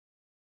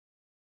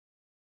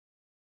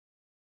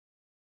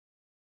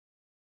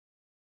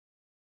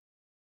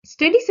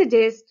Studies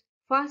suggest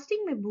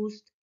fasting may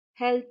boost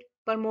health,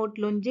 promote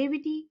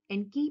longevity,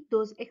 and keep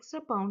those extra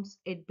pounds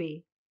at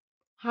bay.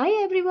 Hi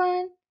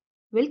everyone,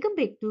 welcome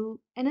back to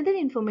another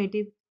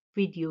informative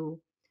video.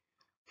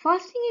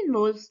 Fasting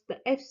involves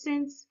the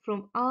absence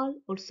from all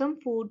or some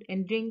food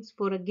and drinks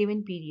for a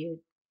given period.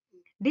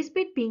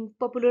 Despite being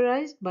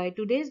popularized by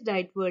today's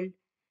diet world,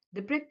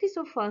 the practice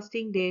of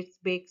fasting dates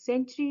back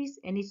centuries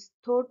and is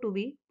thought to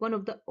be one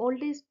of the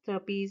oldest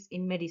therapies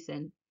in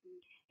medicine.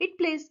 It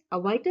plays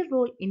a vital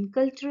role in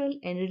cultural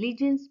and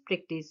religious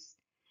practice,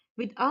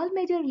 with all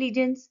major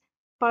religions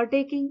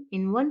partaking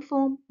in one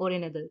form or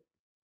another.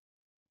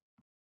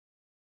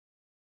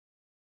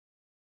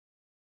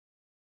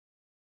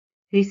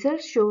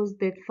 Research shows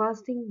that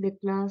fasting that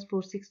lasts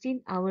for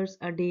 16 hours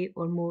a day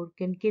or more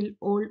can kill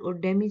old or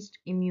damaged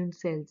immune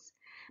cells,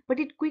 but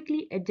it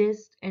quickly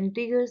adjusts and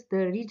triggers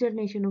the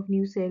regeneration of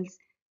new cells,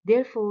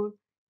 therefore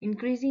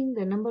increasing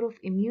the number of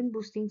immune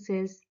boosting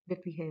cells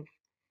that we have.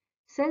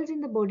 Cells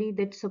in the body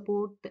that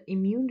support the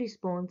immune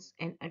response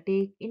and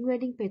attack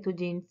invading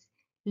pathogens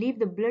leave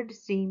the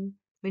bloodstream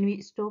when we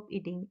stop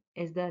eating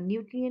as the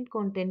nutrient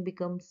content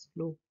becomes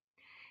low.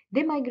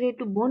 They migrate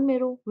to bone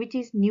marrow, which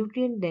is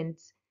nutrient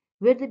dense,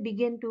 where they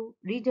begin to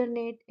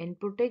regenerate and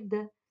protect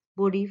the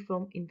body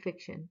from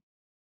infection.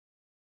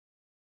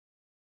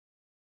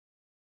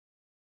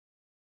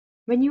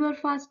 When you are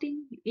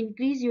fasting, you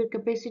increase your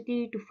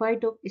capacity to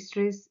fight off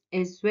stress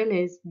as well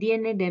as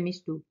DNA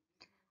damage too.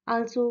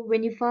 Also,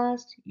 when you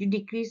fast, you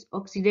decrease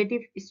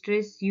oxidative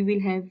stress, you will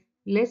have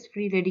less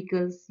free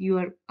radicals. You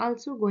are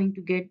also going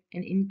to get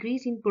an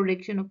increase in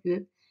production of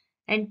your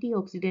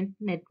antioxidant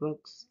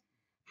networks.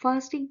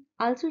 Fasting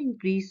also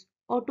increase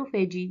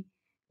autophagy,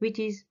 which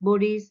is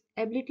body's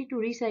ability to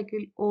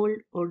recycle old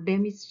or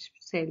damaged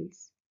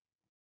cells.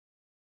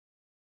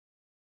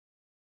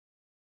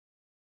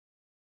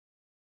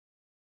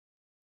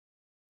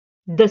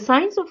 The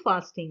science of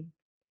fasting.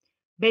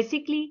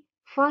 Basically,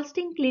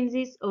 fasting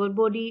cleanses our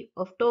body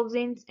of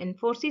toxins and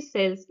forces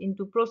cells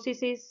into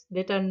processes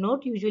that are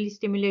not usually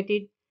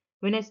stimulated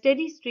when a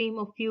steady stream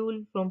of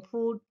fuel from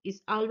food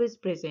is always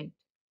present.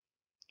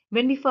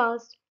 When we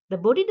fast, the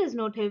body does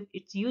not have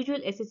its usual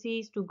access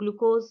to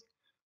glucose,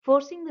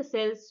 forcing the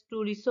cells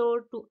to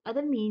resort to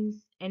other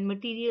means and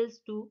materials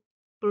to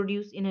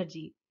produce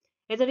energy.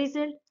 As a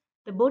result,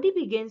 the body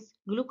begins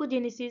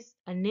glucogenesis,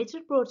 a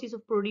natural process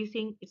of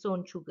producing its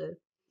own sugar.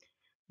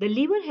 The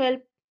liver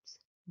helps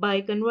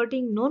by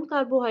converting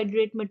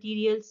non-carbohydrate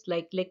materials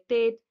like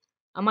lactate,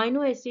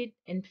 amino acid,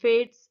 and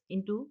fats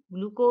into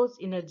glucose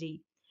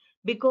energy.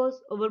 Because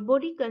our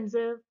body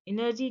conserves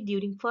energy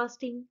during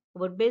fasting,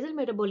 our basal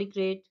metabolic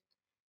rate,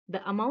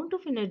 the amount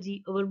of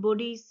energy our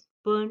bodies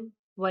burn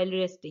while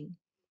resting,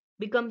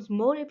 becomes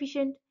more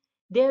efficient,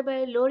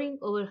 thereby lowering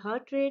our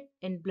heart rate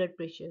and blood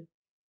pressure.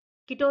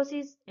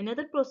 Ketosis,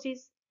 another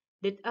process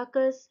that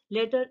occurs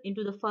later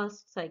into the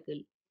fast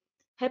cycle,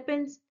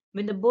 happens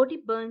when the body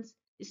burns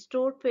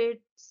stored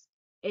fats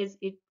as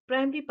its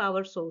primary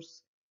power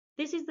source.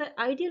 This is the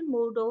ideal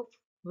mode of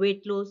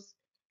weight loss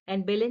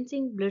and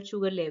balancing blood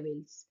sugar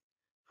levels.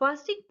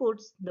 Fasting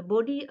puts the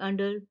body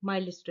under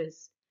mild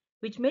stress,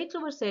 which makes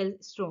our cells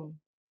strong.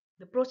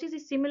 The process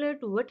is similar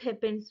to what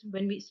happens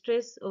when we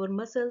stress our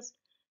muscles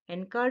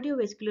and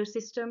cardiovascular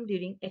system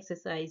during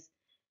exercise.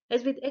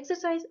 As with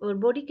exercise, our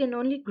body can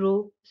only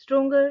grow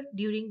stronger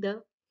during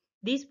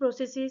these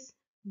processes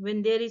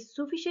when there is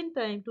sufficient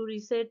time to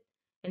reset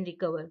and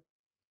recover.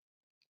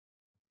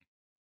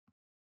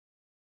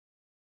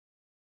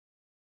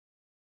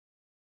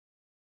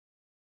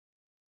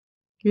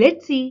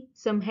 Let's see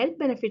some health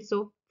benefits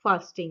of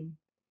fasting.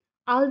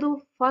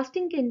 Although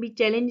fasting can be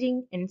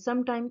challenging and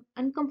sometimes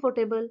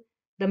uncomfortable,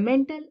 the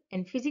mental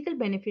and physical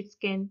benefits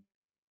can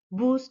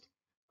boost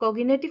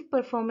cognitive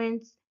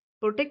performance,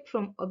 protect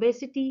from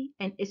obesity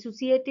and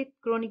associated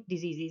chronic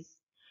diseases,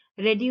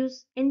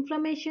 reduce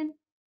inflammation,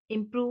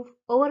 improve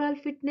overall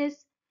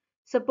fitness,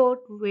 support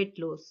weight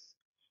loss,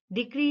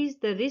 decrease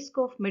the risk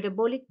of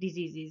metabolic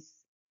diseases.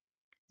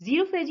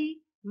 Xarophagy,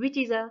 which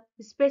is a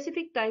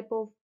specific type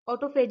of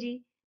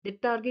autophagy that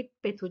target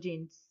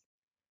pathogens.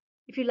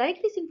 If you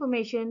like this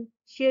information,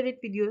 share it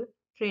with your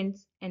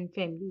friends and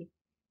family.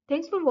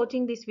 Thanks for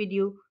watching this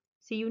video.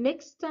 See you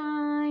next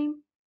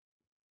time.